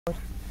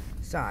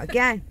Start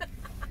again.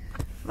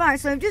 Right,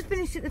 so I've just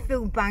finished at the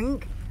food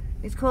bank.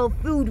 It's called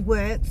Food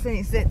Works and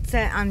it's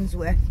at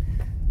Handsworth,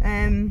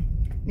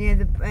 near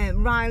the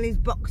Riley's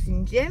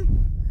boxing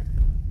gym,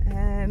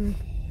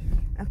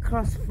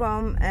 across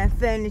from a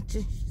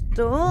furniture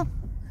store.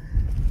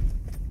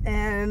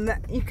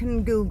 You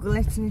can Google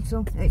it and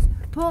it's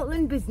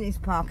Portland Business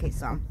Park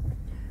it's on,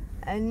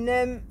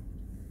 and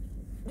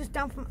just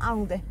down from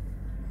Aldi.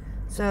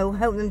 So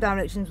hope them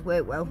directions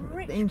work well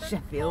in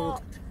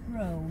Sheffield.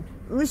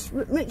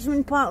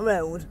 Richmond Park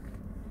Road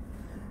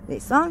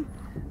it's on,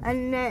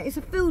 and it's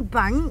a food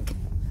bank,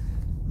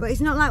 but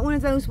it's not like one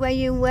of those where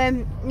you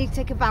need to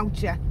take a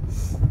voucher.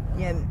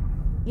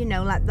 You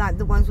know, like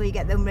the ones where you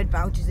get them red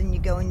vouchers and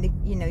you go and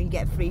you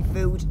get free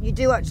food. You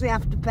do actually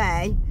have to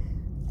pay.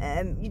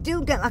 You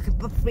do get like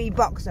a free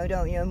box though,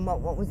 don't you? And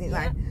what was it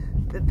like?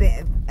 A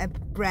bit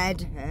of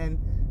bread,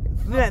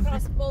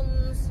 cross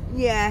buns.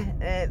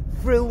 Yeah,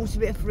 fruit, a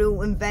bit of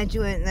fruit and veg,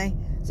 weren't they?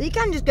 So you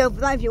can just go for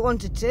that if you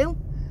wanted to.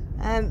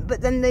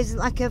 But then there's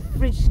like a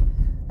fridge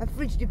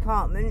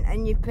department,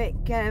 and you pick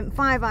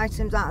 5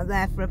 items out of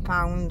there for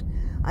 £1,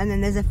 and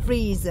then there's a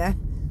freezer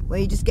where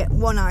you just get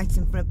 1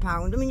 item for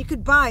 £1. I mean, you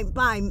could buy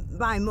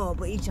more,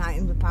 but each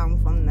item's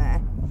 £1 from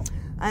there.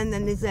 And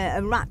then there's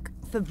a rack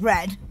for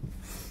bread,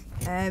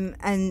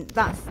 and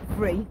that's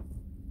free.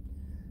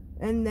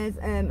 And there's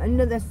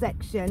another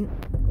section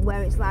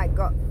where it's like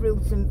got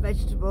fruits and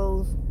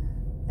vegetables,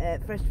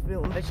 fresh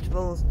fruit and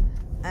vegetables,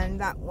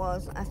 and that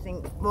was I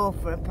think 4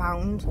 for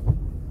 £1.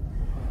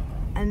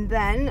 And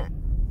then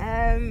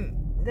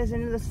there's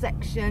another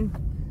section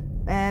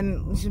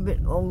which is a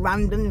bit all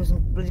random. There was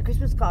some bloody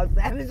Christmas cards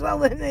there as well,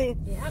 weren't they?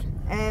 Yeah.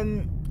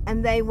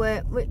 And they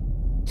were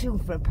 2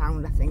 for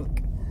 £1 I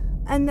think.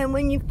 And then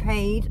when you've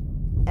paid,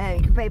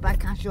 you can pay by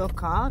cash or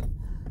card.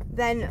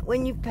 Then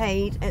when you've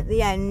paid, at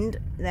the end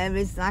there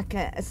is like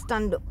a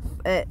stand-up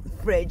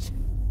fridge,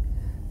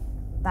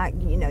 like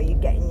you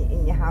get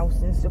in your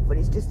house and stuff, but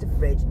it's just a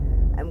fridge,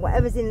 and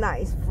whatever's in that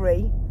is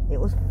free. It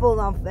was full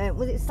of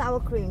was it sour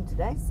cream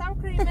today? Sour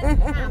cream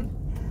and ham.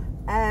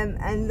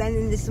 And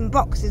then there's some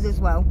boxes as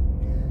well,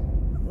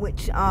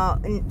 which are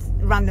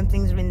random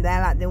things are in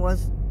there. Like there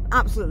was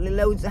absolutely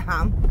loads of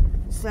ham,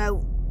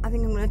 so I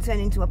think I'm going to turn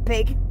into a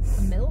pig.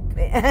 Milk.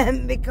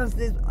 Because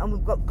we've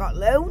got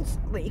loads,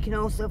 but you can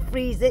also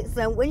freeze it.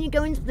 So when you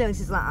go into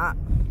places like that,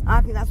 I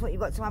think that's what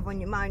you've got to have on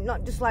your mind.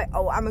 Not just like,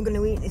 oh, am I going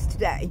to eat this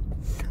today?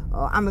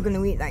 Or am I going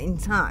to eat that in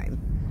time?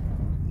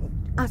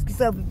 Ask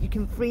yourself if you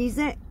can freeze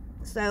it.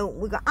 So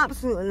we've got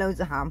absolutely loads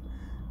of ham.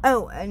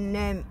 Oh, and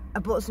I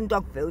bought some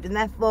dog food, and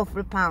they're 4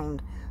 for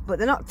 £1. But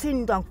they're not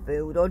tin dog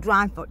food or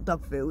dry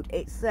dog food.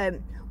 It's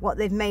what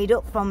they've made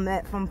up from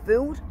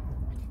food.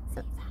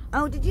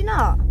 Oh, did you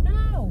not?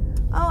 No.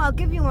 Oh, I'll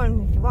give you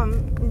one if you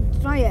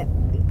want. Try it.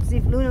 See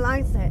if Luna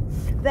likes it.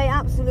 They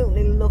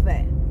absolutely love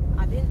it.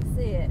 I didn't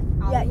see it.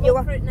 I'll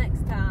look for it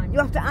next time. You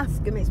have to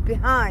ask them. It's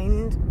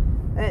behind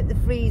the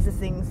freezer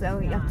thing, so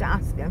you have to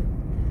ask them.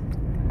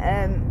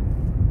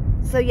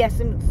 So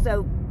yes,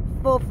 so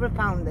 4 for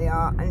 £1 they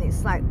are, and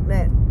it's like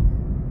the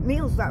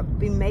meals that have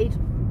been made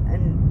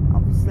and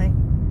obviously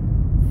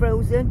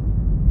frozen.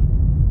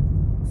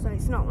 So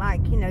it's not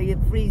like you're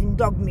freezing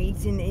dog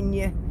meat in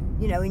your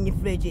in your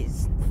fridge,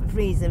 it's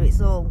freezer, it's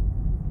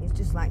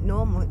just like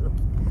normal. It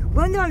looks,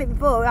 when they had it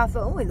before, I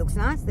thought, oh, it looks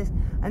nice this,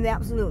 and they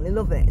absolutely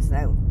love it,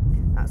 so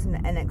that's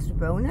an extra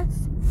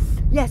bonus.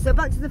 Yeah, so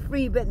back to the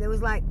free bit, there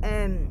was like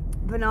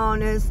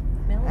bananas,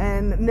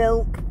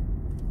 milk,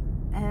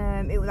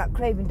 it was like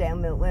Cravendale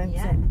milk, weren't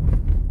it?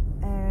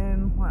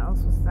 What else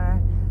was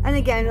there? And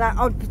again, like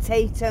odd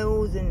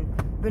potatoes and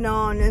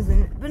bananas,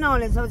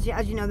 obviously,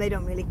 as you know, they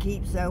don't really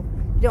keep, so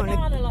you don't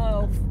banana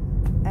loaf.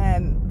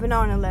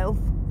 Banana loaf.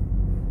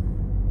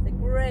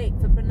 Great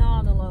for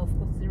banana loaf,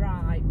 because they're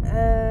right.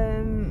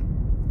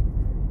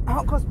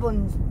 Hot cross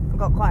buns. I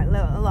got quite a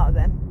lot of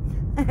them.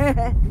 You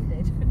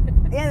did.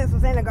 Yeah, that's what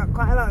I'm saying. I got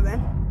quite a lot of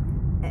them.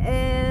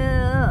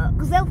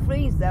 Because they'll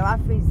freeze though. I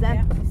freeze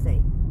them. You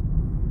see.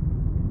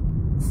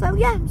 So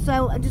yeah.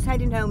 So I'm just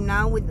heading home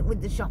now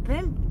with the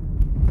shopping.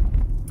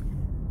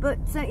 But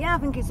yeah, I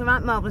think it's a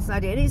right marvellous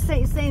idea. It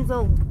saves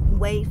all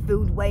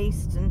food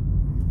waste and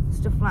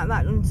stuff like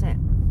that, doesn't it?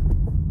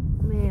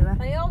 Really.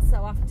 They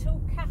also have 2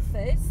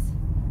 cafes.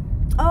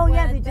 Oh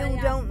yeah, they do,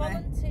 don't they?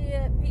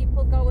 Volunteer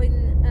people go in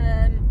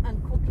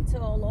and cook it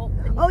all up.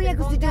 Oh yeah,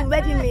 because they do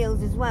ready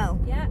meals as well.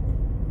 Yeah.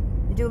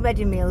 They do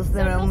ready meals.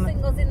 So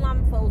nothing goes in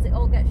landfills, it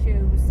all gets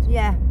used.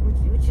 Yeah,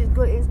 which is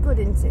good. It's good,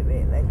 isn't it,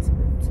 really,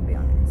 to be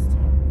honest.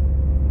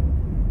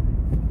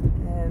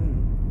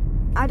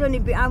 I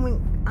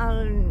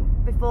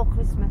went before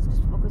Christmas,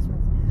 just before Christmas.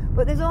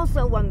 But there's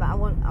also one that I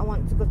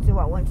want to go to.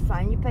 I want to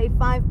try, and you pay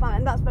 £5,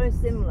 and that's very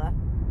similar.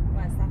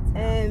 Where's that?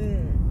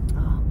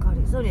 Oh God,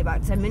 it's only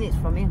about 10 minutes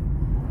from here.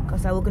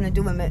 Because I was going to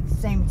do them at the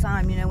same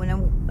time, when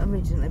I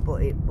originally.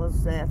 But it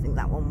was, I think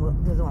the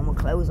other one will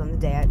close on the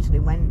day I actually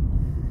went.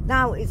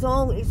 Now it's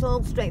all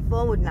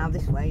straightforward now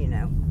this way,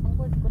 I'm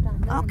going to go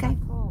down there. Okay.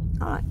 All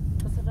right.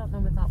 Because I don't know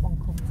where that one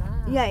comes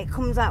out. Yeah, it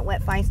comes out where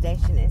the fire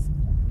station is.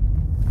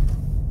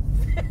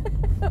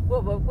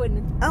 but we're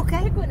going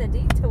Okay. we're going a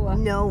detour.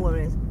 No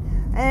worries.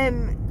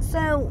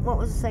 So what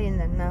was I saying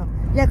then now?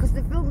 Yeah, because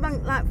the food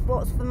bank like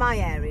what's for my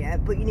area,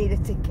 but you need a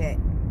ticket.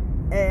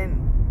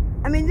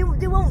 I mean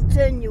they won't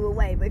turn you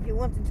away, but if you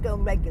wanted to go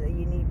regular,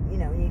 you need you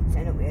need to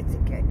turn up with a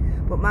ticket.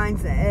 But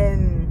mine's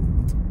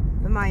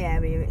for my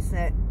area, it's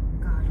God,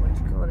 what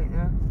do you call it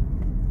now?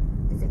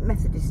 Is it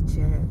Methodist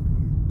Church?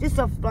 Just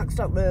off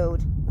Blackstock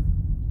Road.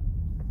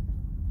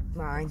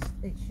 Mine.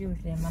 It's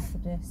usually a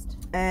Methodist.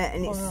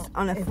 And it's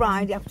on a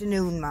Friday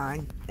afternoon,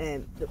 mine.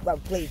 Well,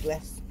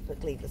 Cleveless, the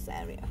Cleveless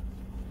area.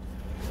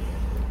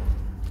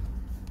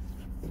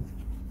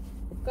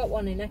 We've got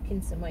one in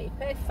Eckinson where you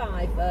pay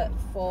 £5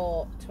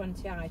 for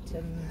 20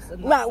 items.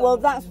 And Right, well,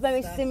 that's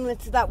very similar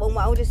to that one.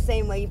 What I was just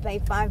saying, where you pay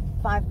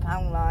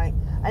 £5, like,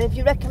 and if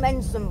you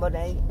recommend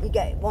somebody, you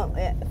get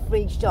a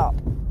free shop.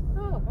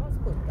 Oh, that's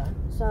good then.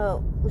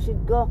 So we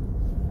should go.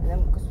 And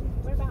then,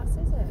 Whereabouts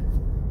is it?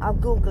 I'll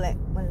Google it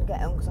when I get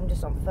home because I'm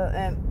just on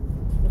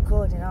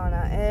recording, aren't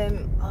I?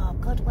 Oh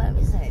God, where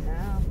is it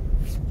now?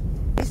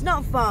 It's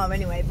not far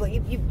anyway, but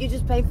you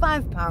just pay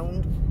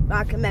 £5,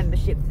 like a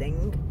membership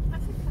thing. I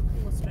think I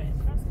can go straight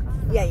across,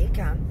 can't I? Yeah, you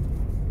can.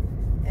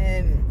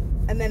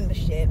 A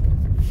membership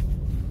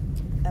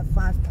of £5.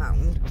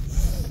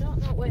 I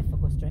don't know where if I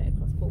go straight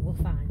across, but we'll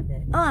find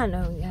it. Oh, I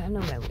know. Yeah, I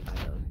know where we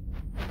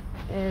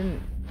are.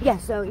 Yeah,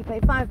 so you pay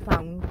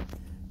 £5,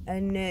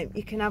 and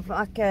you can have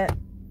like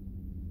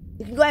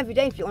you can go every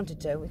day if you wanted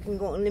to. You can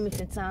go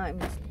unlimited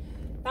times.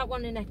 That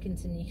one in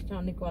Eckinson, you can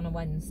only go on a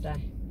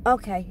Wednesday.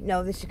 Okay,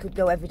 no, this you could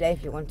go every day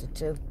if you wanted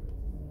to.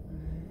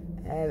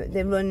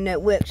 They run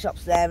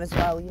workshops there as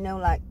well,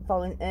 like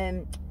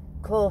following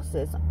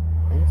courses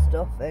and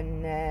stuff,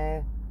 and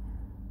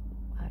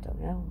I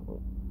don't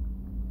know.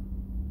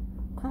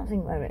 Can't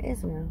think where it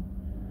is now.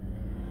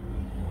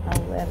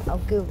 I'll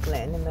Google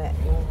it in a minute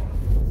and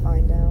I'll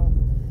find out.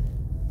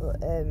 But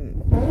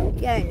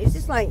yeah, it's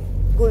just like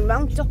going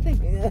round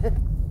shopping.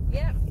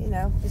 Yeah.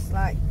 Just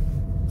like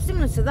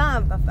similar to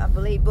that, I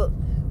believe. But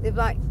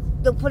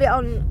they'll put it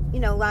on,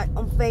 like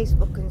on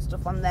Facebook and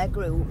stuff on their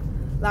group.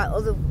 Like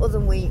other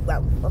week,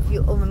 well, a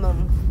few other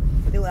months,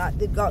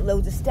 they've got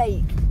loads of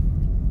steak,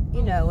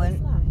 and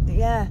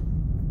yeah,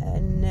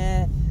 and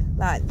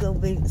like there'll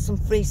be some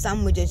free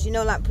sandwiches,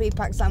 like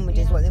pre-packed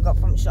sandwiches, what they've got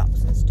from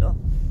shops and stuff.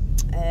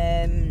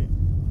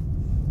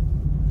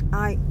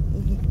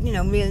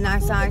 Really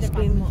nice ice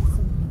cream.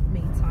 Some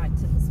meat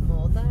items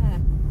more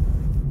there.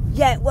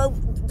 Yeah, well,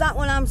 that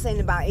one I'm saying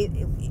about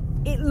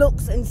it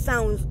looks and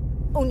sounds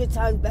 100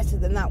 times better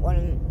than that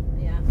one.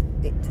 Yeah.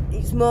 It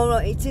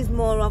is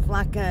more of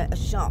like a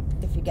shop,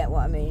 if you get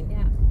what I mean.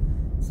 Yeah.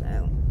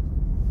 So.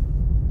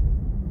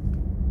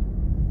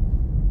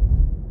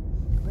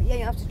 But yeah,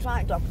 you have to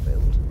try dog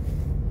food.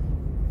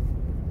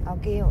 I'll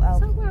give you.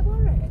 So where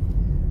were it?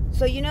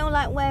 So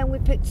like where we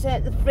picked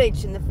the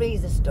fridge and the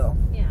freezer stuff.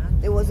 Yeah.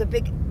 There was a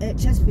big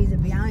chest freezer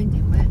behind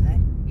him, weren't there?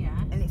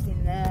 Yeah. And it's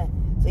in there,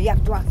 so you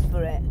have to ask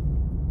for it.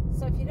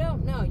 So if you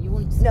don't know, you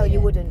wouldn't see No, you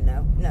it. wouldn't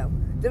know. No.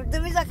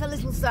 There is like a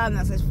little sign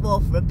that says 4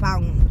 for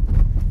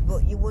 £1,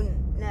 but you wouldn't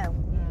know.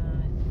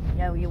 Right.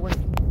 No, you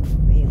wouldn't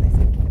really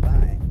thinking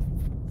about it.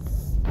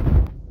 I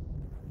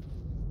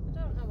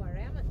don't know where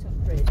I am at Top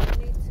Bridge.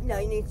 No,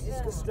 you need to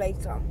just go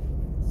straight on.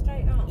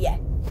 Straight on? Yeah.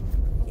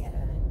 Okay.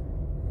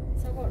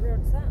 So what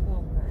road's that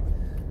one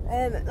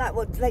then? Like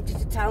what takes you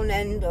to Town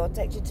End or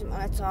takes you to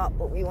my top,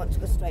 but we want to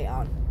go straight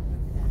on.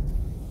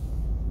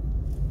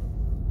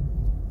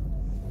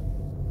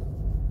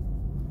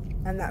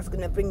 And that's going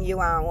to bring you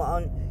out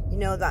on,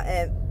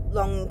 that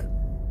long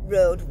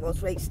road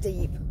was right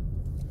steep.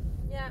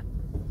 Yeah.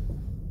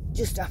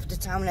 Just after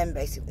Town End,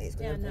 basically. It's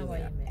Yeah, going I know what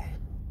you mean.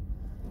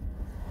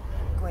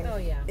 Going Oh,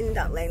 yeah. in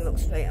that lane, look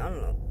straight on,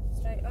 look.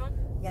 Straight on?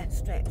 Yeah,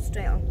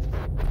 straight on.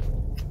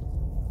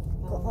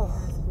 Oh,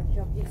 that's a good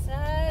job you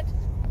said.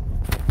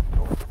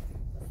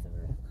 There's a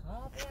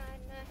car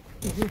behind me.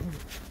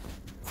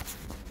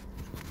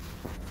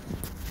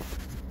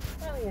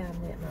 Oh yeah,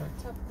 I'm at my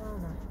top,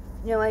 aren't I?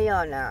 You know where you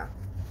are now?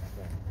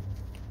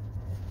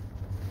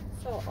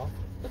 Sort of.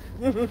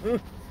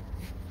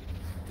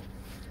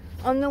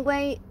 On the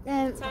way...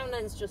 Town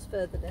End's just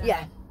further down.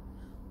 Yeah.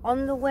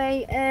 On the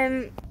way...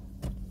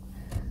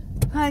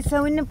 Right,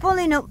 so we're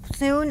pulling up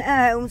soon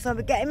home, so I'll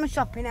be getting my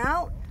shopping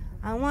out.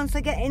 And once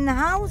I get in the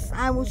house,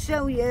 I will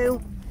show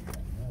you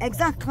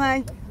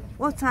exactly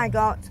what I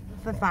got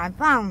for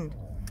 £5.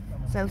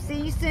 So see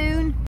you soon.